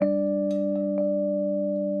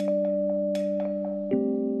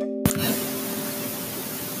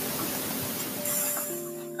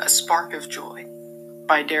Spark of Joy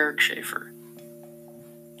by Schaffer.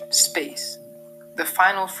 Space, the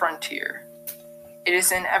final frontier. It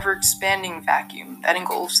is an ever-expanding vacuum that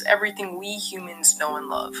engulfs everything we humans know and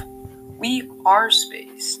love. We are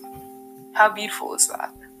space. How beautiful is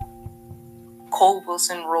that? Cole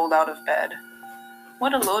Wilson rolled out of bed.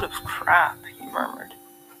 What a load of crap, he murmured.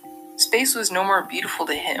 Space was no more beautiful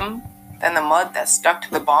to him than the mud that stuck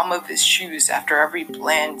to the bottom of his shoes after every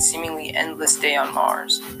bland, seemingly endless day on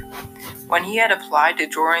Mars. When he had applied to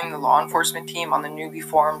join the law enforcement team on the newly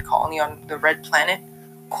formed colony on the Red Planet,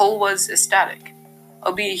 Cole was ecstatic.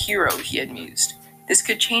 I'll be a hero, he had mused. This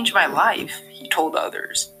could change my life, he told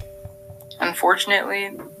others.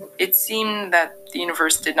 Unfortunately, it seemed that the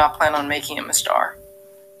universe did not plan on making him a star.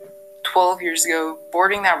 12 years ago,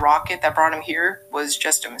 boarding that rocket that brought him here was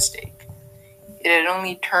just a mistake. It had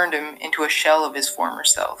only turned him into a shell of his former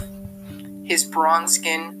self. His bronze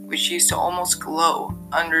skin, which used to almost glow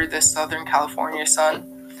under the Southern California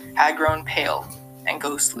sun, had grown pale and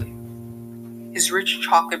ghostly. His rich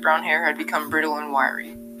chocolate brown hair had become brittle and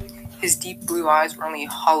wiry. His deep blue eyes were only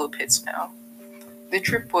hollow pits now. The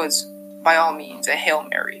trip was, by all means, a Hail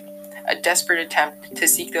Mary, a desperate attempt to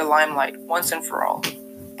seek the limelight once and for all.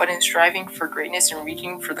 But in striving for greatness and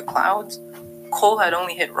reaching for the clouds, Cole had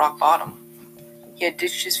only hit rock bottom. He had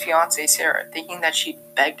ditched his fiancée Sarah, thinking that she'd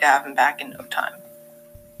beg to have him back in no time.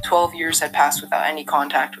 12 years had passed without any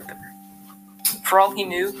contact with her. For all he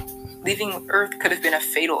knew, leaving Earth could have been a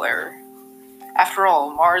fatal error. After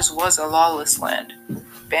all, Mars was a lawless land.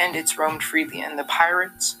 Bandits roamed freely, and the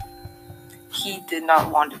pirates? He did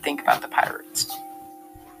not want to think about the pirates.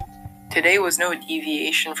 Today was no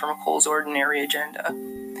deviation from Cole's ordinary agenda.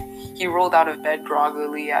 He rolled out of bed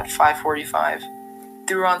groggily at 5:45,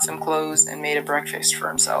 threw on some clothes, and made a breakfast for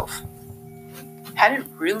himself. Had it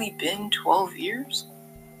really been 12 years?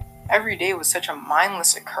 Every day was such a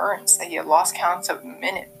mindless occurrence that he had lost counts of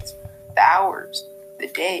minutes, the hours, the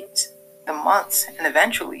days, the months, and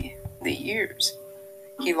eventually, the years.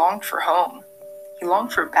 He longed for home. He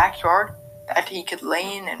longed for a backyard that he could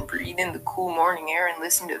lay in and breathe in the cool morning air and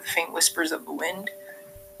listen to the faint whispers of the wind.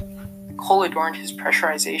 Cole adorned his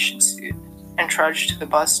pressurization suit and trudged to the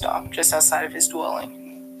bus stop just outside of his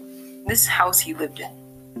dwelling. This house he lived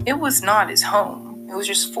in, it was not his home. It was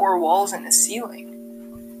just four walls and a ceiling.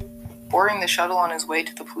 Boarding the shuttle on his way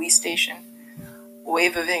to the police station, a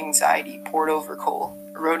wave of anxiety poured over Cole,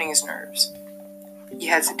 eroding his nerves. He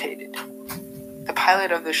hesitated. The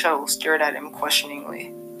pilot of the shuttle stared at him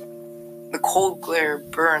questioningly. The cold glare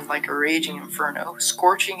burned like a raging inferno,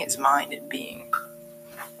 scorching his mind and being.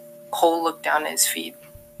 Cole looked down at his feet.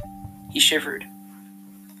 He shivered.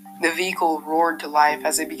 The vehicle roared to life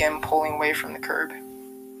as it began pulling away from the curb.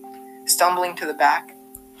 Stumbling to the back,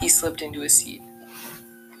 he slipped into his seat.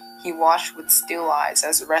 He watched with still eyes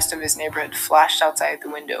as the rest of his neighborhood flashed outside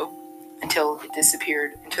the window until it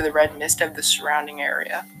disappeared into the red mist of the surrounding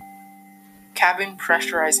area. Cabin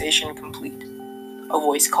pressurization complete, a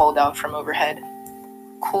voice called out from overhead.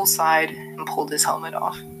 Cole sighed and pulled his helmet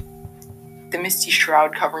off. The misty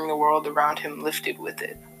shroud covering the world around him lifted with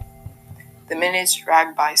it. The minutes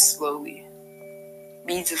dragged by slowly.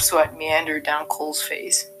 Beads of sweat meandered down Cole's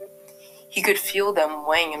face. He could feel them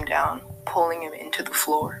weighing him down, pulling him into the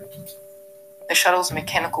floor. The shuttle's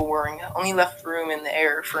mechanical whirring only left room in the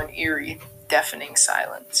air for an eerie, deafening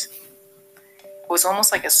silence. It was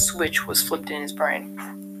almost like a switch was flipped in his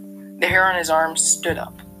brain. The hair on his arms stood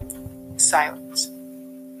up. Silence.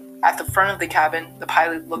 At the front of the cabin, the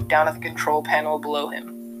pilot looked down at the control panel below him.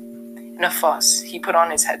 In a fuss, he put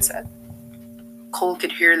on his headset. Cole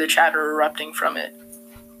could hear the chatter erupting from it.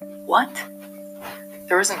 What?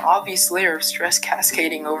 There was an obvious layer of stress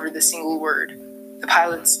cascading over the single word. The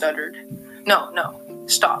pilot stuttered. No,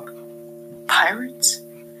 stop. Pirates?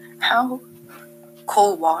 How?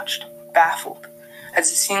 Cole watched, baffled,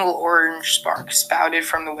 as a single orange spark spouted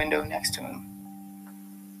from the window next to him.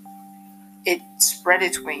 It spread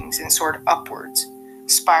its wings and soared upwards,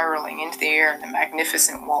 spiraling into the air in a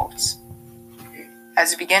magnificent waltz.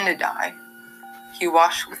 As it began to die, he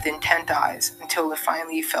watched with intent eyes until it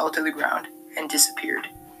finally fell to the ground and disappeared.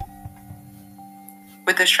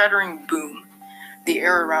 With a shuddering boom, the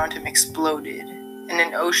air around him exploded, and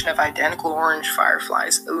an ocean of identical orange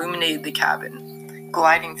fireflies illuminated the cabin,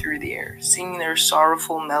 gliding through the air, singing their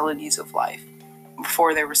sorrowful melodies of life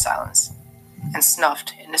before they were silenced and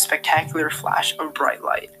snuffed in a spectacular flash of bright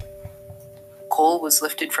light. Cole was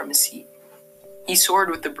lifted from his seat. He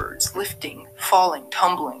soared with the birds, lifting, falling,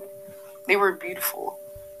 tumbling. They were beautiful,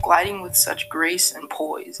 gliding with such grace and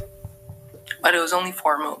poise. But it was only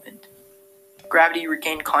for a moment. Gravity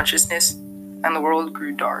regained consciousness, and the world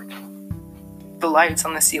grew dark. The lights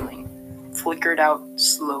on the ceiling flickered out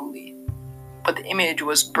slowly, but the image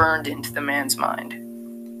was burned into the man's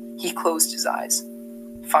mind. He closed his eyes,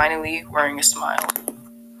 finally wearing a smile.